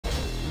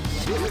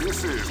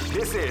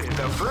This is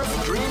the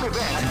first dream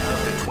event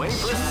of the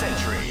 21st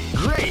century.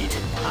 Great!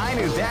 I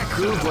knew that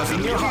groove was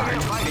in your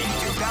heart. Fighting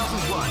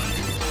 2001.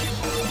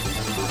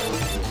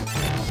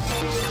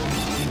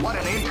 What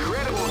an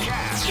incredible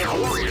cast of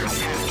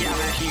warriors has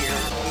gathered here.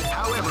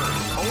 However,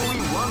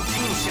 only one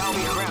team shall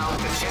be crowned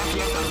the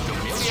champion of the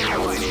Millionaire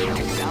Fighting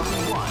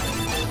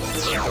 2001.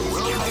 The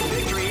road to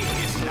victory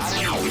is not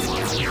an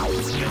easy one.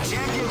 The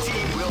champion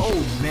team will... Oh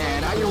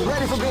man, are you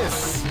ready for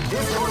this?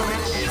 This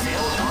tournament is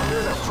held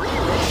under the free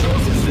ratio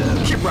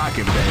system. Keep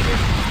rocking, baby.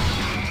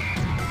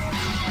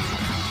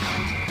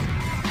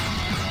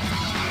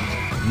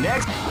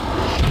 Next.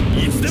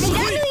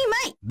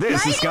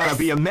 This is gonna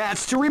be a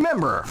match to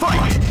remember.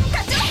 Fight!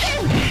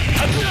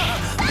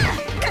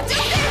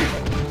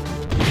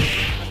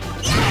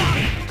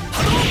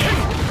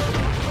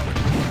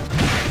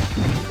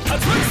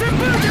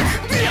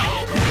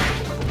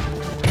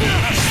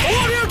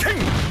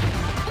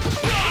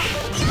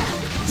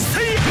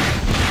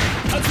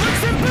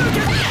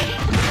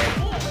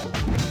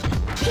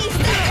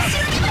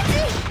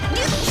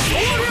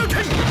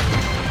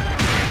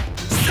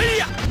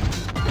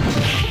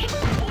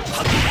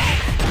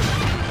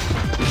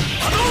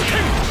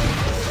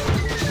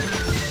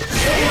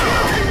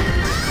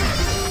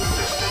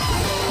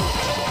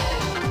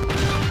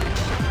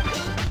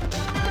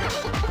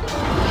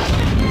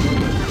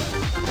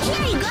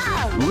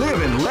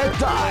 Live and let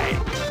die.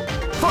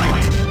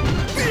 Fight!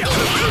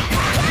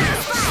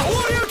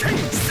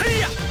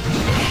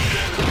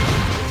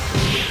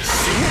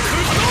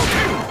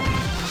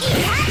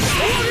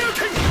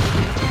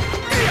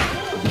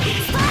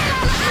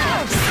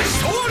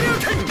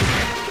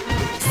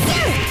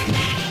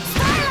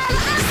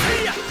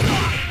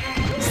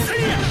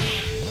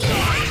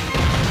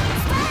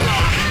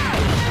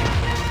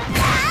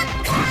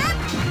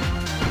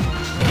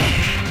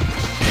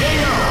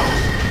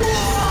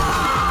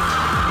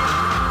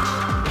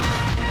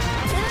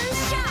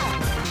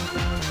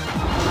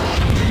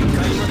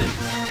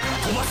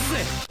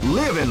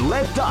 Live and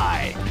let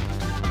die.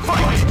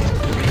 Fight!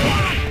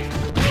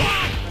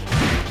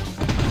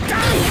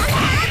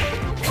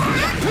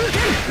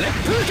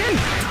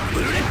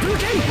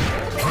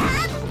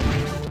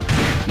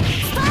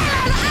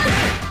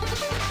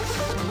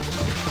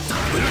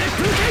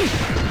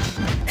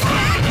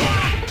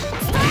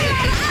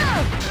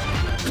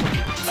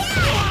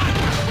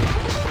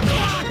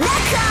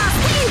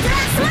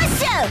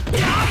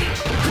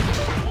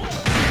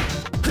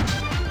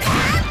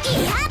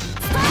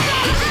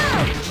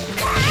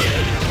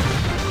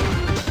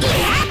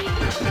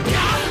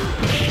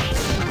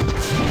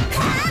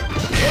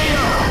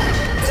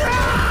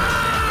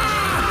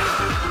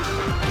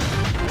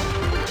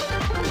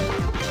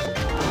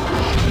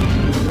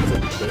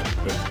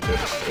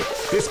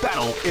 This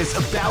battle is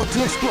about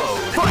to explode.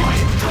 Fight!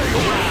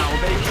 Wow,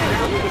 they get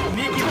out with a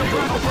sneaky little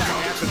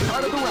attack at the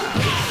start of the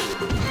round.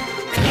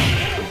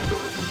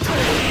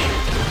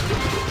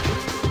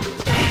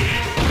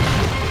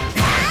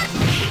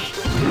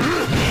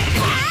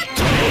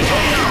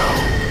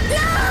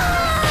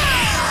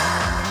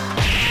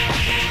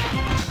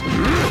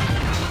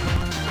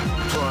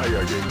 Try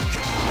again.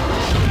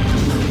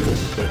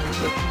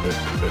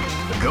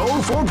 Go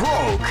for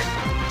broke.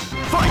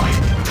 Fight!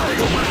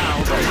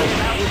 Wow, they get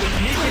out with a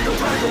sneaky little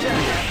attack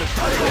at the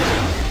start of the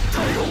round.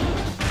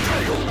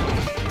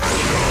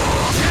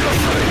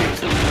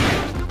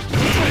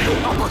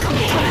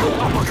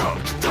 Uppercut!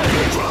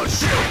 Crush!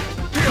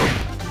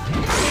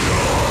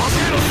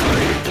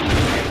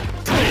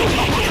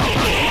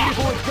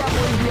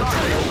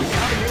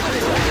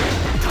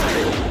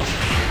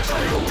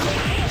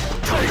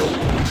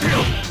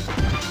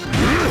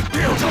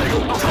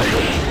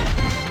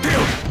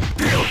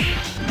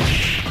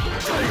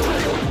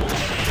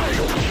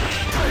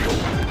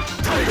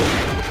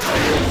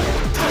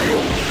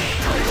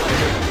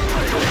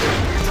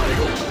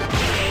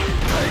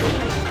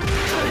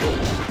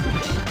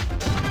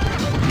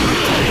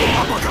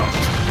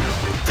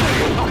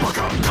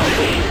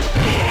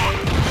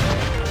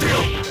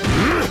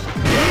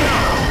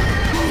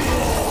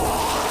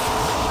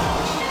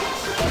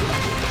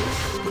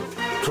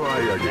 Try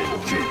again,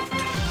 kid.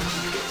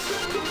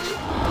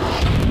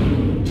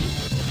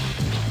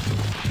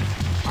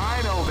 I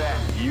know that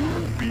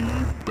you'll be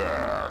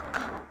back.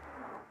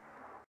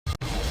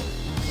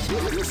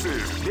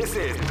 This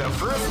is the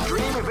first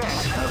dream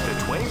event of the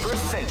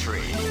 21st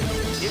century.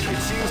 If you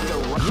choose the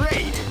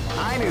great,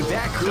 I knew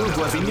that groove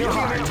was in your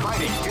heart.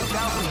 Fighting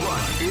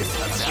 2001 is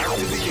about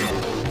to begin.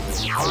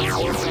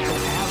 Hardcore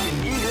fans have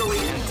been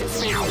eagerly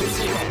anticipating this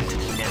event,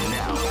 and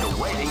now the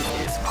waiting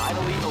is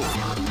finally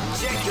over.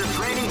 Check your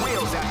training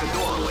wheels at the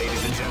door,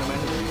 ladies and gentlemen.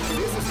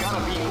 This is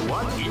gonna be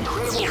one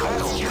incredible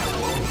battle that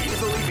won't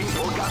easily be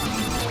forgotten.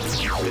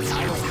 The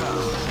titles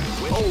come.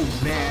 Oh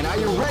man, are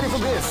you ready for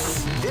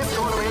this? This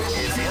tournament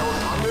is held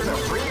under the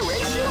free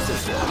ratio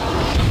system.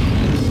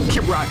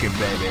 Keep rocking,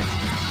 baby.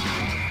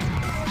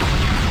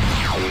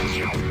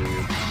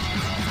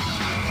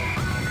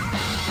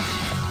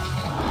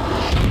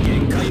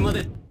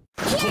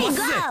 Here we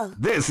go!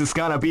 This is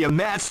gonna be a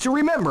match to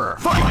remember.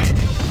 Fight!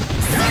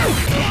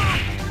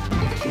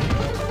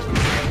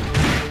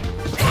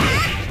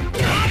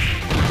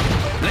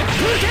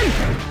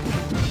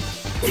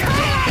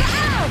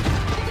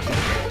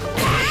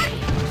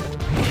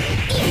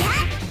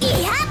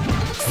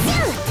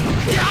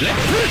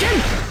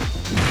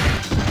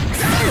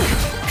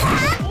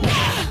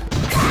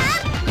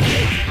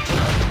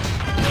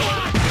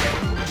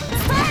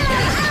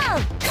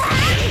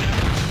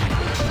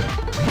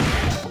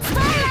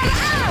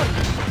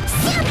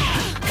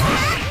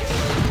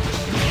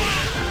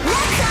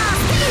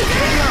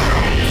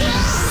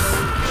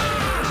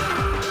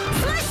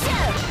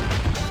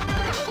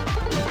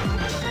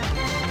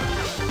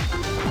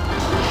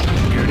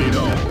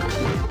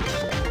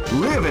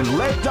 Live and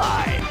let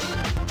die.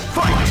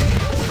 Fight!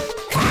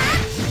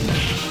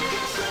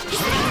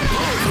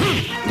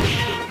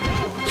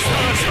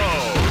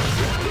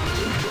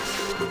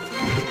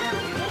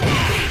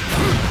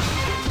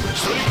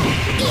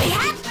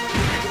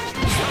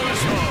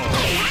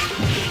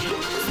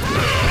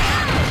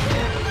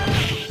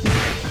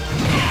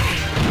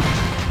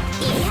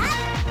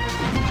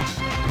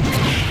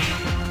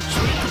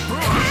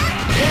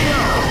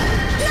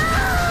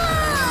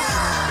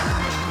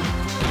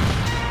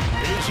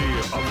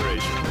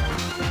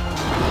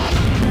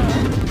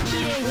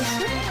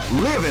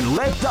 Live and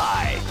let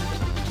die.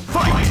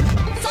 Fight!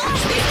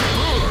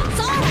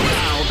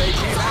 Wow, they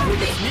came out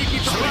with a sneaky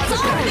surprise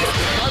attack.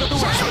 Out of the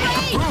way.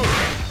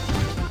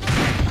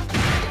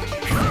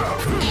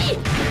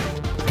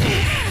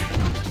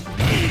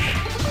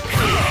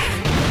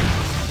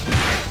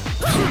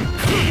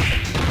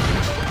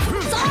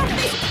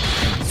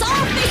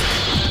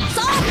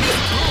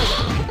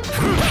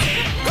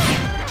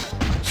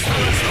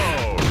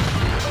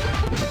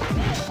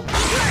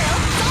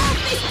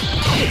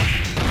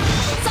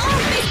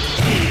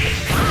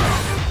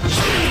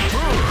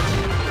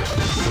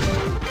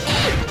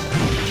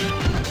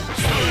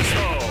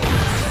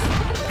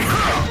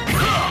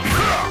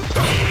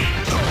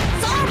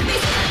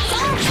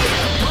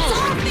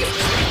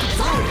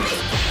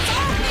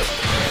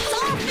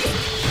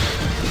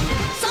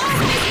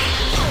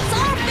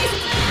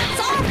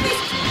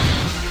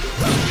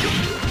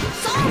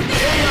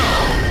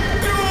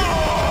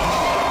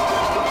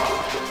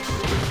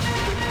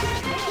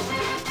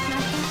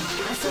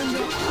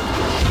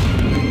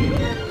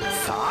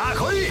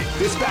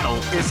 This battle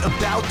is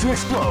about to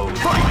explode.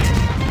 Fight!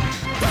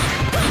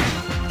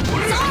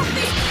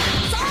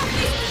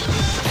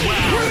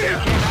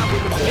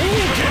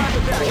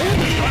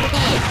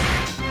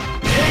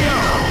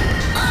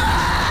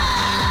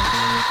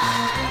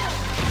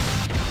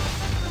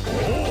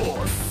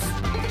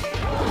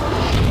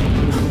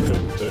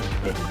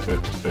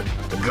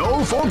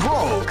 Go for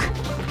broke!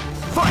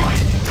 Fight!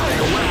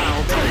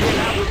 Wow, they came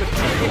out with a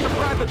sneaky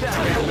surprise attack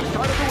at the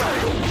start of the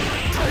round.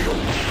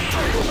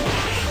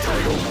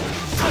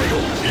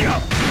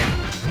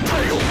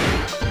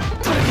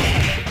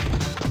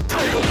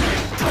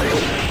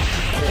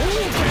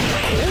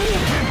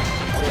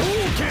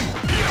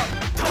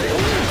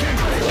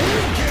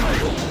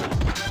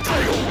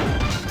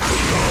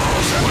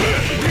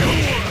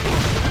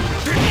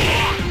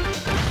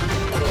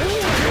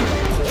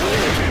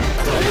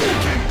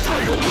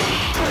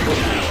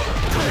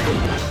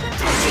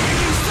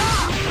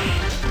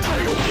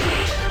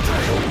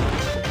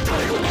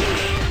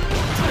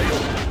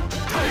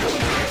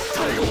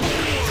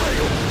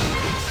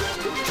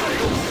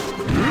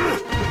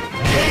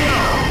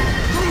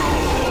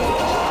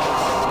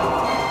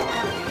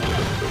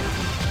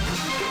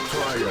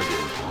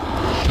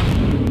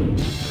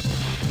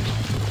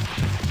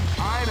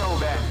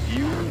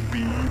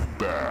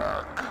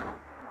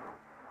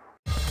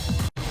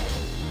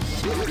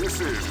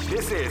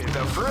 This is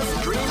the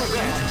first dream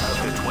event of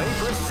the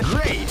 21st century.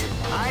 Great!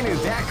 I knew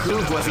that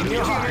groove was in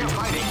your heart.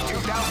 Fighting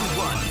 2001.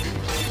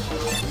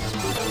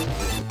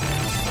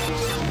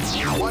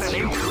 What an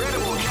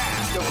incredible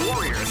cast of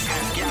warriors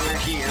has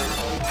gathered here.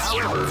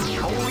 However,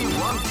 only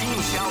one team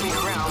shall be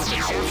crowned the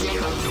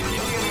champion of the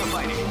Millionaire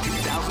Fighting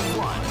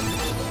 2001.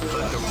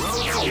 But the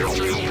road to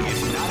victory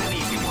is not an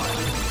easy one.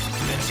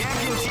 The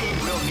champion team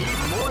will need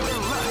more than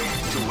luck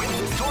to win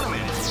this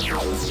tournament.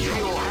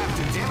 They will have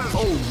to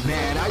demonstrate. Oh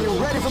man, are you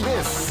ready for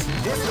this?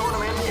 This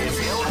tournament is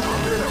held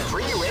under the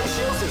free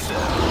ratio system.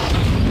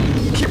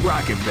 Keep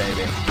rocking,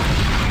 baby.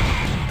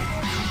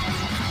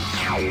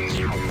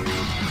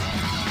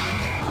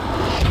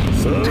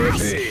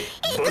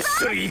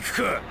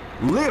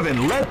 Live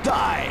and let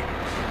die.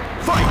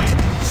 Fight!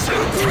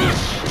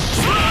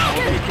 Wow,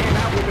 they came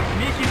out with a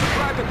sneaky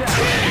surprise attack.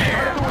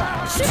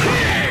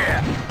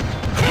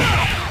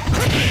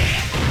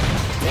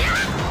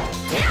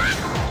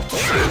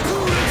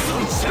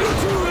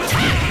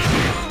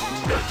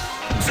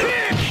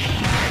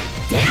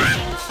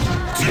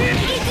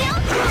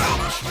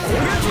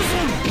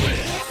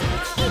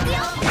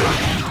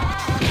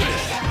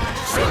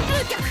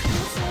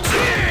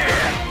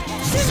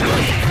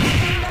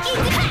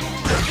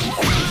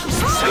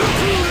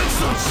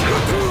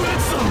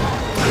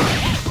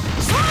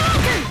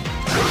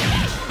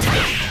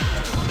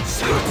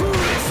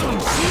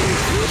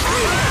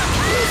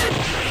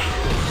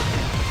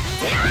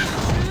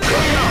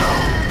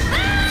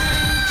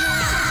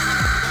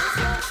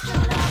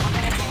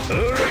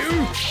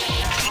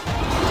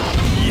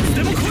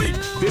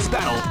 This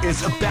battle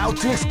is about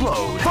to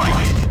explode.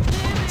 Fight!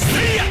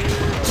 See ya!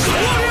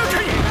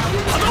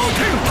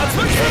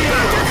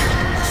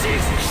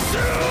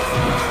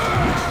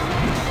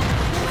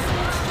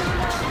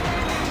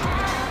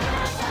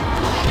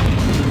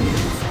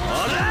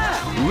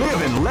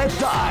 Live and let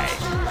die.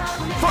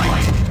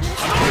 Fight!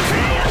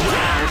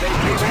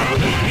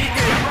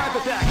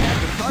 Attack at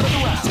the start of the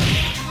round.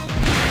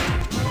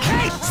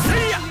 Hey,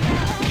 see ya!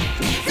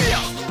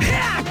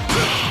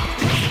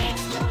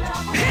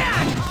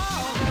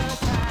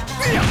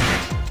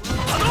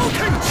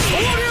 Hadouken!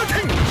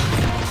 Shoryuken!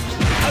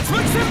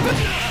 Tatsumaki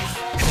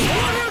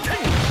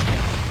Shoryuken!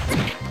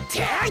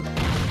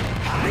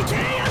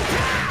 Hurricane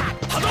attack!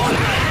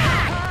 Hadouken!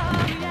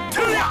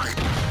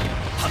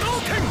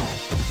 Hadouken!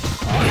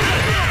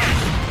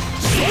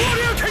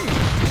 Shoryuken!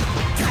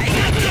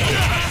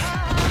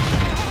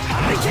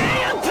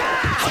 Hurricane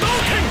attack!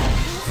 Hadouken!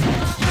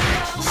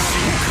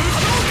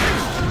 Hadouken!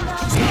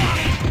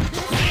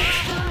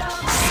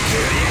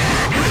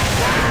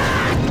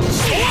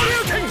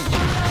 Shoryuken!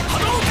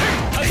 Hadouken!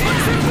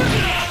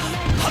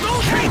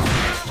 Hadouken!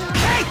 Hey!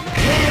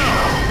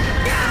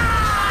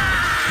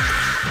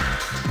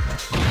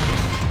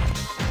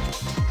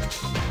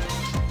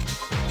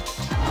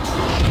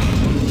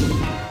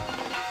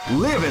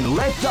 Live and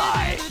let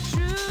die.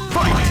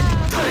 Fight!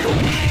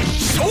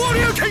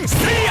 Shoryuken!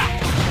 See ya!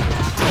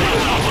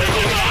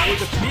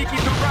 With a sneaky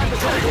surprise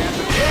attack at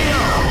the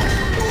KO!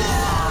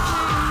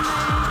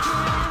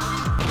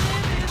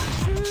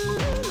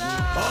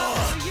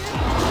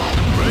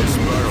 Race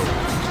battle.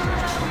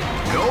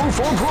 Go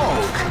for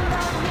broke.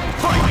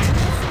 Fight!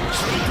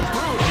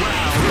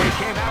 Wow, they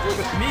came out with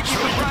a sneaky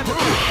surprise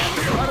attack at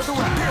the start of the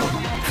round.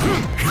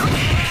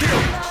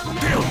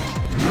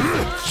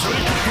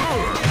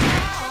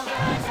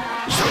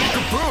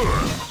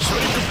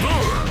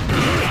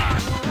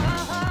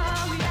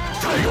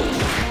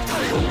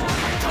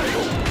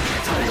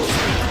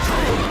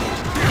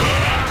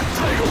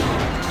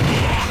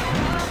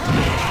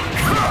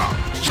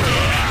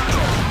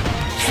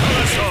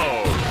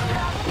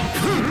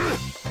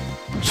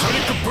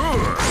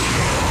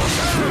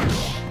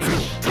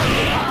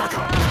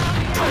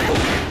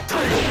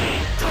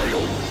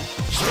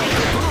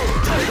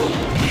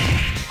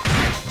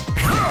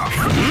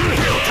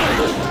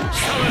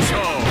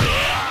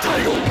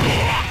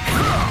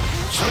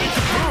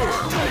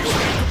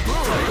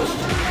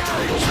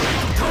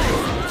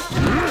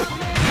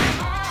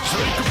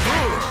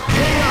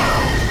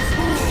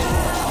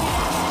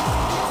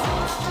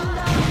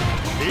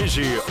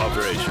 Easy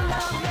operation.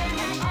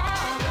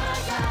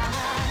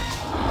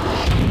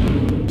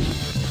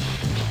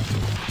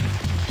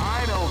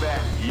 I know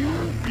that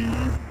you'll be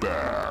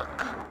back.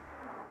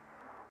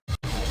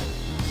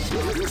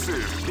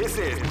 This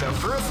is the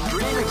first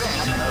dream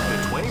event of the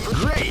 21st.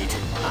 Great!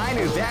 I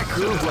knew that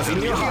groove was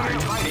in your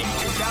heart. Fighting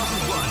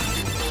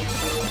 2001.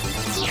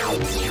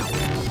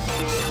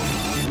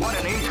 What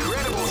an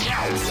incredible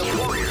cast of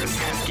warriors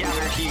has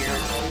gathered here.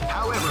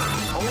 However,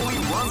 only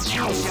one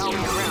team shall be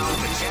crowned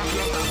the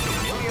champion of the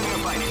Millionaire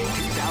Fighting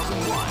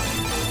 2001.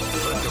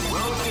 But the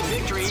road to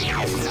victory is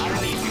not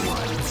an easy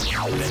one.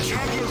 The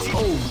championship...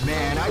 Oh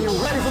man, are you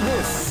ready for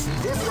this?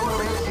 This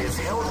tournament is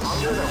held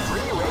under the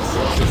free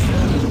ratio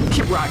system.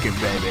 Keep rocking,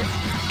 baby.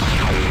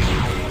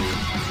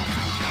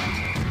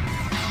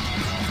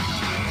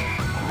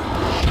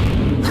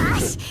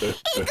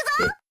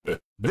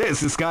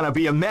 This is gonna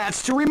be a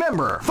match to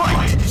remember. Fight!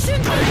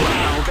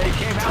 Wow, they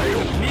came out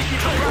with a sneaky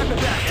surprise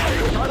attack at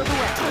the start of the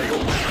round.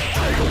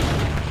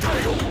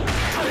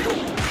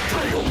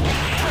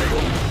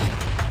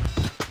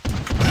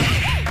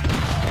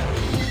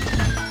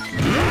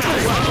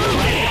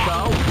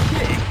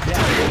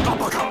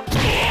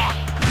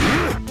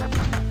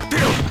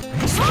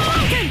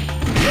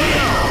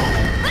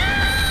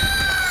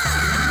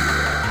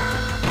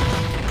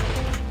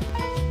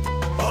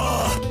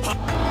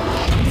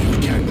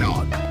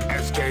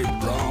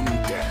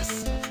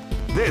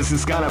 This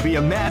is gonna be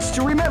a match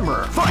to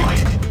remember.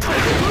 Fight!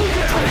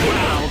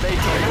 Wow, they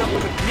came out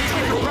with a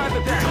sneaky surprise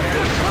attack at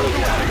the start of the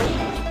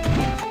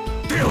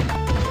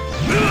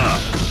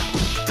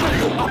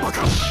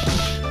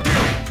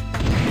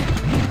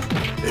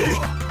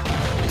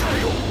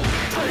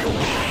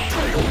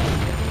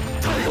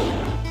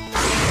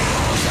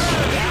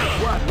That's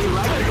what we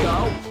like to go.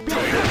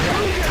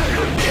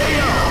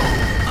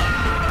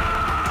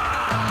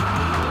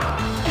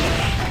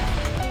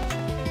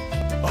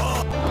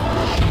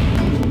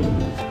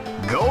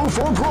 Go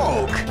for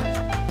broke!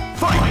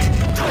 Fight!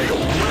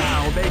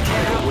 Wow, they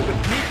came out with a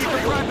sneaky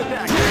surprise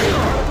attack at the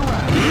start of the round.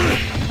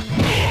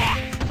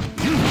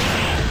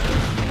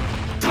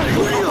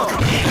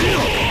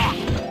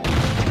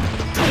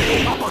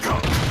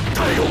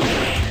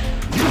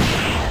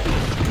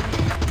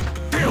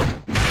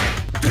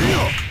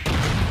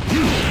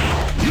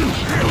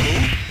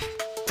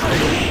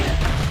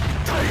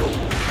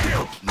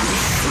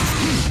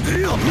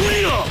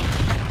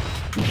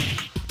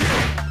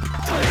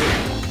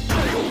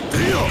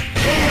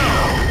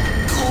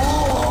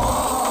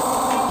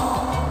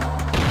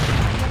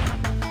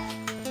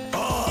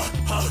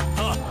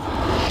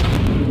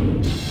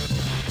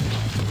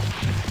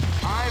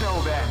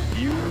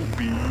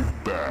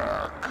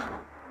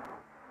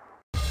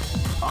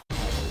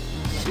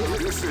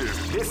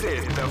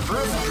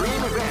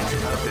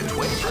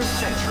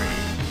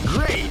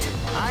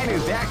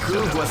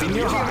 was in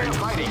your heart.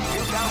 Fighting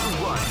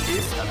 2001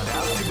 is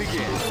about to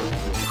begin.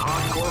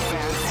 Hardcore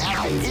fans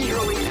have been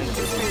eagerly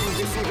anticipating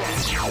this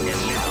event, and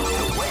now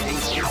the waiting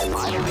is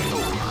finally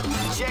over.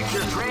 Check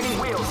your training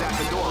wheels at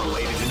the door,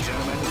 ladies and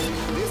gentlemen.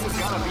 This is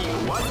gonna be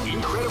one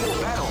incredible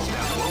battle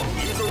that won't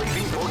easily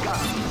be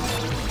forgotten.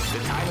 The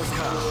time has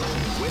come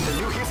when the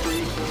new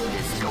history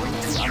is going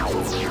to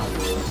unfold.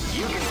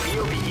 You can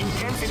feel the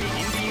intensity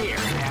in the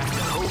air as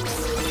the hopes,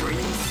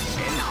 dreams,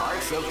 and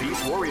hearts of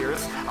these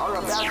warriors are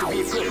about to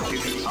be put to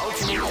the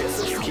ultimate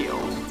test of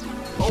skill.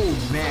 Oh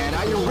man,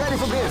 are you ready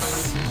for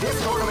this? This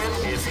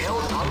tournament is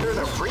held under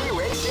the free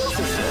ratio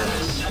system.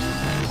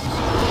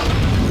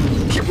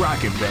 Keep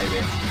rocking,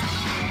 baby.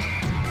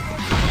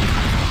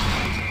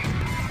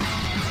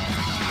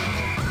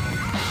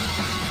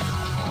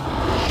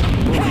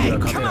 Hey,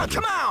 come on,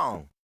 come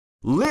on!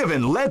 Live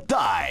and let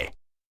die!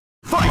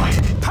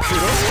 Fight!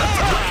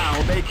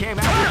 Wow, they came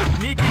out with a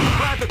sneaky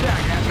surprise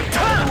attack at the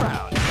top of the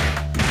round.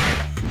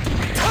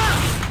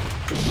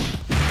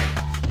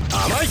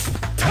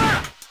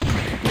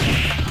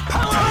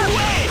 Power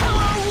away!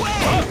 Power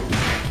away!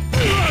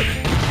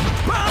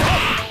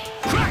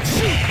 Crack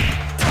sheet!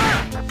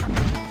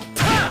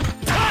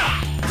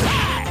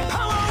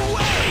 Power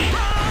away!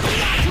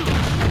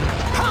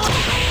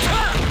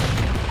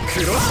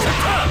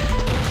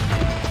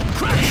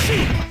 Crack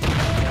sheet!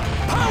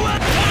 Power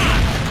attack!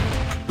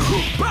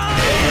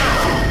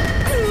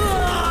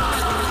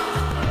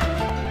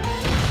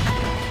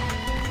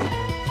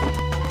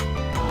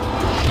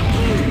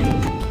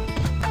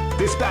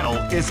 This battle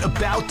is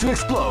about to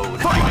explode.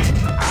 Fight! Are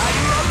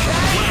you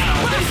okay?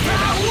 Wow, they came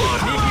out with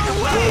a sneaky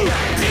surprise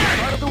attack at the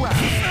start of the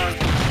round.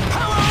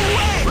 Power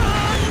away!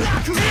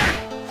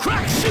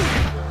 Crack shoot!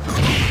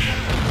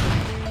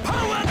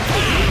 Power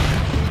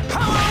attack!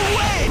 Power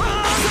away!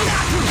 Power attack!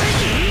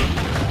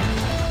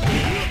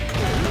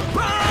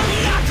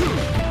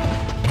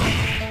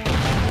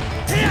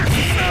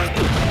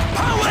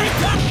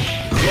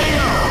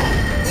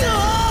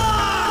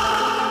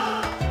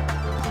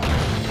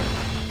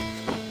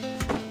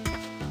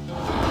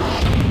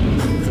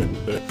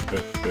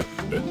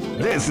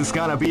 This is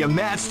gonna be a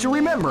match to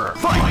remember.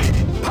 Fight!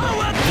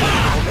 Power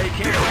attack! They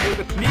came out with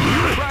a sneaky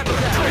surprise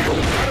attack at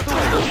the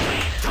start of the round.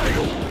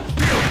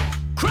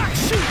 Crack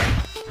shoot!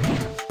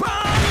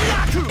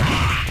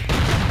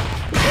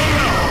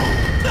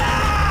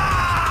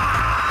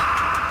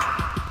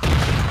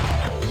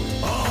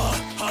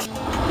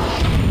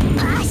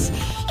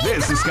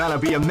 This is gonna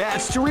be a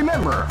match to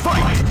remember.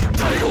 Fight!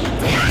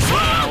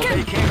 Wow,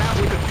 they came out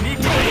with a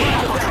sneaky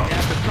surprise attack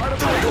at the start of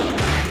the round.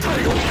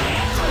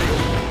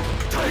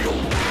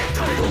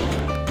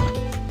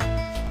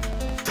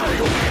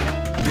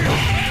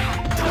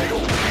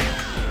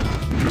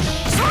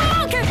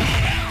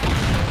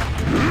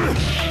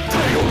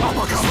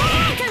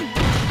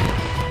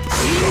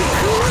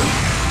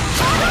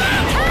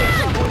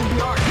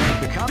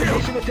 The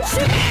combination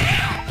attack.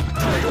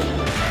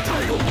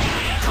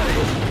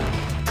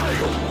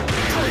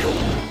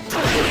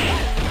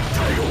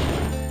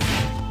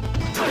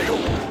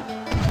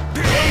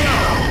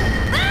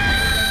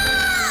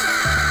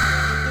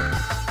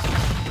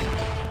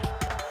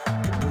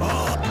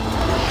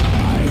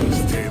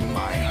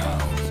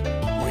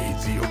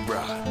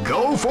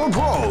 Go for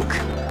broke!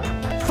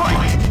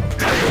 Fight!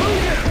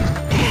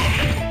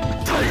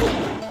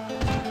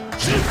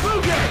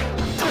 Shifugen!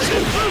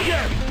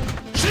 Shifugen!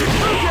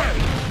 Shifugen!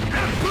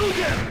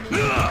 Shifugen!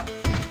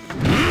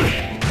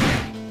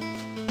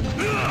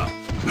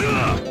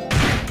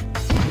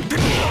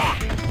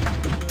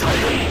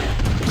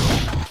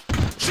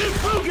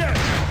 Shifugen!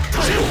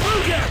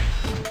 Shifugen!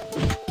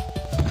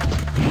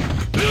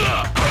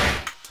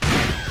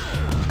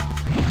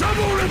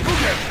 Double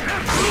Shifugen!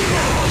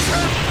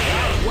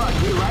 What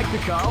we like to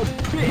call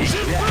big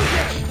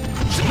dash.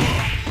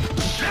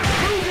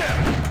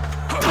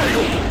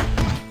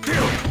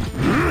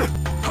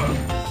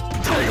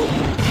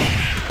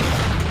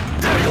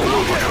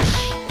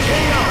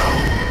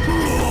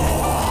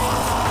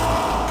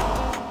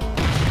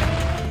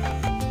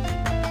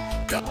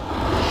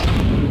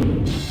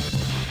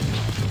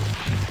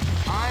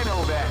 I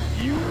know that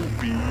you'll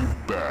be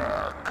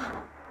back.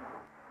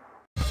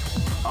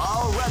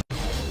 All right.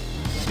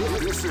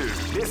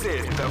 This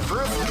is the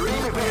first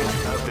dream event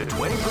of the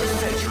 21st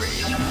century.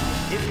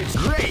 If it's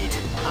great,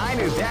 I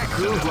knew that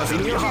groove was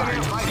in your heart.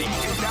 Fighting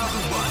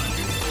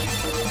 2001.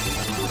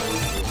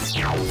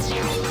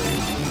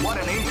 What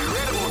an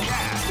incredible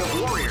cast of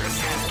warriors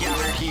has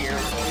gathered here.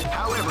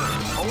 However,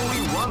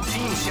 only one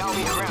team shall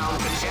be crowned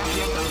the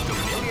champion of the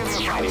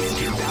Millionaire Fighting in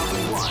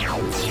 2001.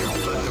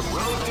 But the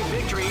road to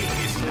victory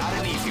is not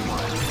an easy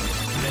one.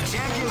 The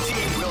champion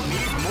team will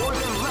need more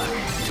than luck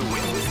to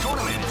win this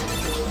tournament.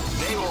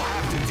 They will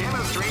have to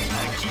demonstrate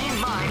a keen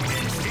mind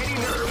and steady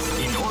nerves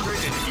in order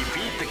to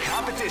defeat the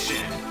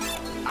competition.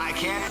 I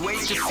can't wait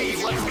to see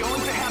what's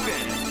going to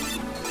happen.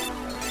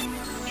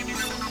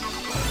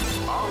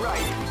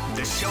 Alright,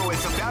 the show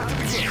is about to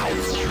begin.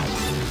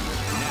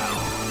 Now,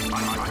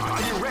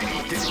 are you ready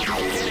to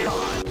get it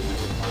on?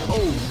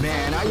 Oh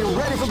man, are you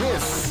ready for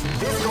this?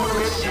 This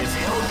tournament is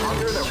held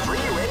under the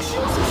free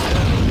ratio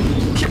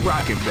system. Keep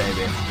rocking,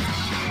 baby.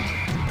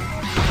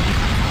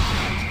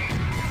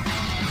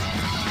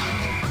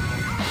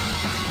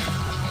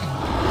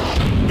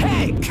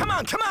 Hey, come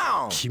on, come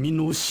on! 君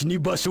の死に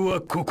場所は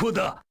ここ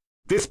だ。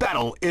 This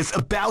battle is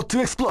about to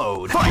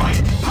explode.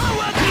 Fight!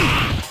 Power!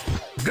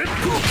 Get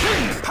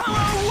cooking!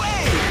 Power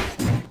away!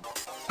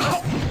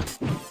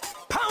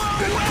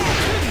 Power away!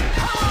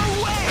 Power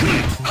away!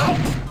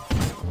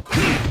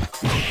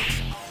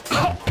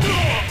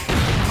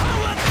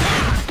 Power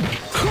attack!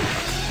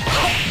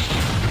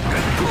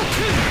 Get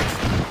cooking!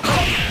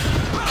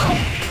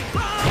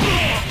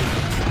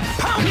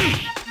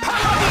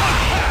 Power!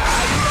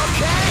 Are you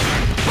okay?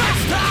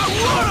 Master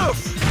Wolf!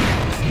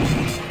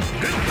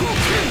 Get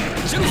cooking!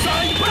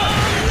 Suicide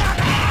Burn!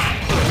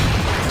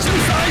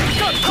 Suicide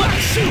Gut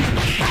Crush!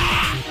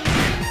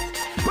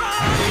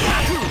 Burn!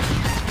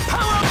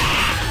 Power!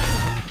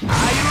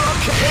 Are you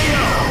okay?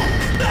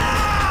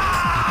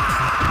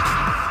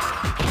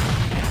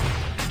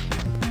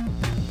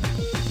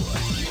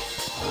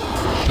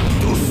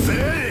 To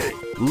say!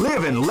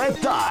 Live and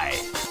let die!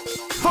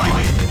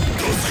 Fight!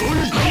 To say!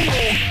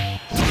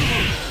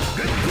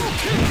 Get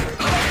cooking!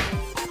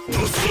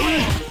 To say!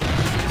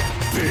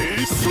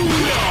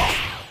 Suya!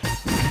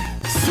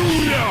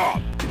 Suya!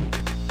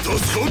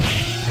 Tosoi!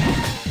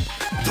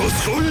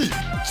 Tosoi!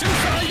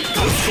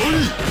 Tosoi!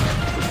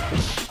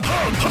 Ha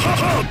ha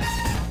ha!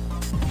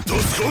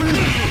 Tosoi!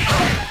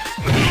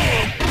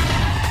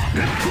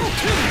 Get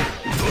cooking!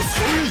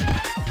 Tosoi!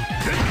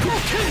 Get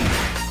cooking!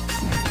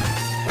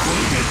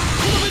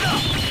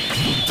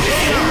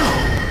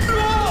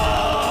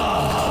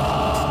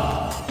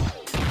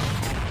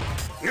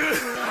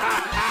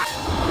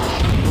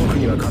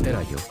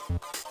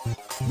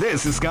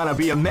 This is gonna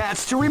be a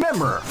match to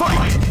remember.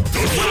 Fight!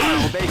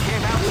 Wow, they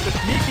came out with a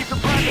sneaky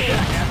surprise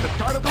attack at the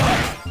start of the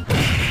round.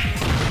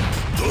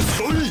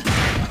 Tosoi!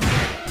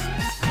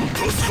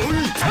 Tosoi!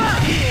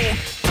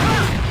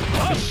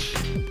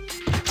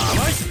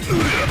 Amai!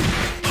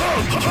 Ha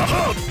ha ha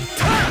ha!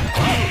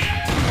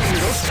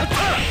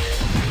 Kuroshikata!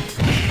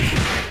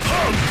 Ha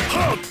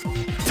ha!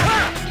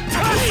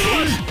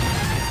 Tosoi!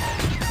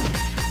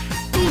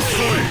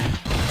 Tosoi!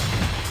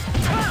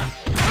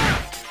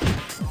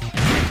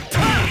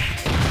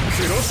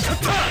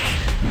 Kuroshikata!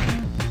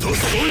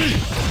 Tosoi!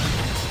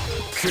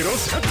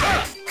 Kuroshikata!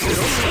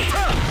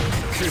 Kuroshikata!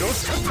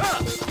 Kuroshikata!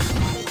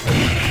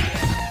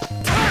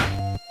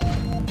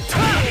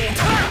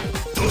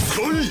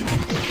 Tosoi!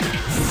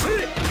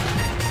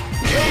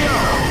 KO!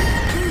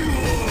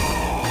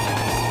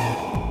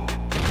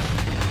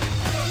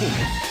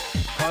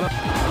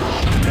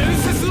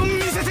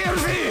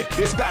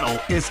 This battle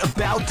is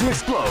about to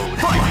explode.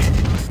 Fight!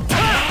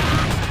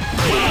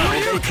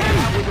 You can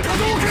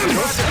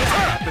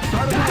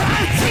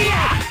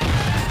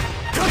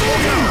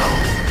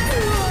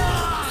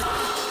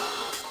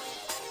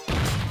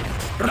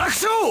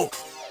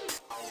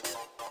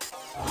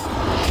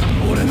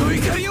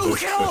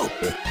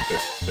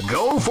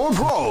Go for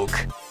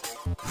broke!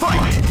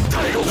 Fight!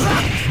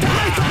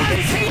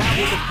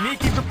 With a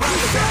sneaky